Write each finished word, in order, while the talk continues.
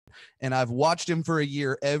And I've watched him for a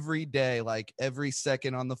year every day, like every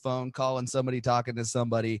second on the phone, calling somebody, talking to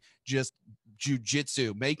somebody, just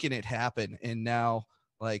jujitsu, making it happen. And now,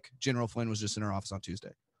 like, General Flynn was just in her office on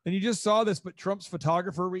Tuesday. And you just saw this, but Trump's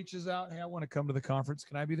photographer reaches out. Hey, I want to come to the conference.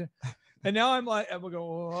 Can I be there? And now I'm like, I'm going to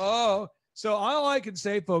go, oh. So all I can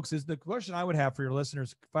say, folks, is the question I would have for your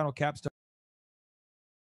listeners, final capstone.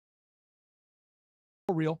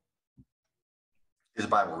 Real? Is the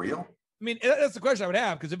Bible real? I mean, that's the question I would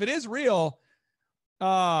have, because if it is real,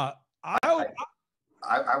 I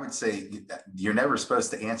would say you're never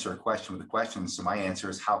supposed to answer a question with a question. So my answer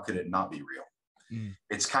is, how could it not be real?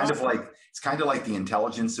 It's kind of like the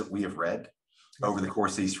intelligence that we have read over the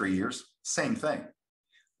course of these 3 years. Same thing.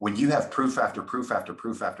 When you have proof after proof after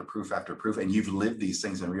proof after proof after proof, and you've lived these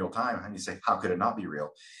things in real time, and you say, how could it not be real?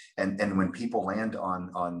 And when people land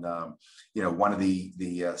on one of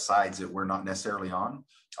the sides that we're not necessarily on,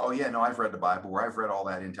 oh yeah, no, I've read the Bible, or I've read all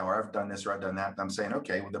that intel, or I've done this, or I've done that. I'm saying,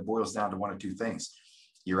 okay, well, that boils down to one of two things.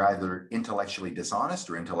 You're either intellectually dishonest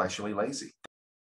or intellectually lazy.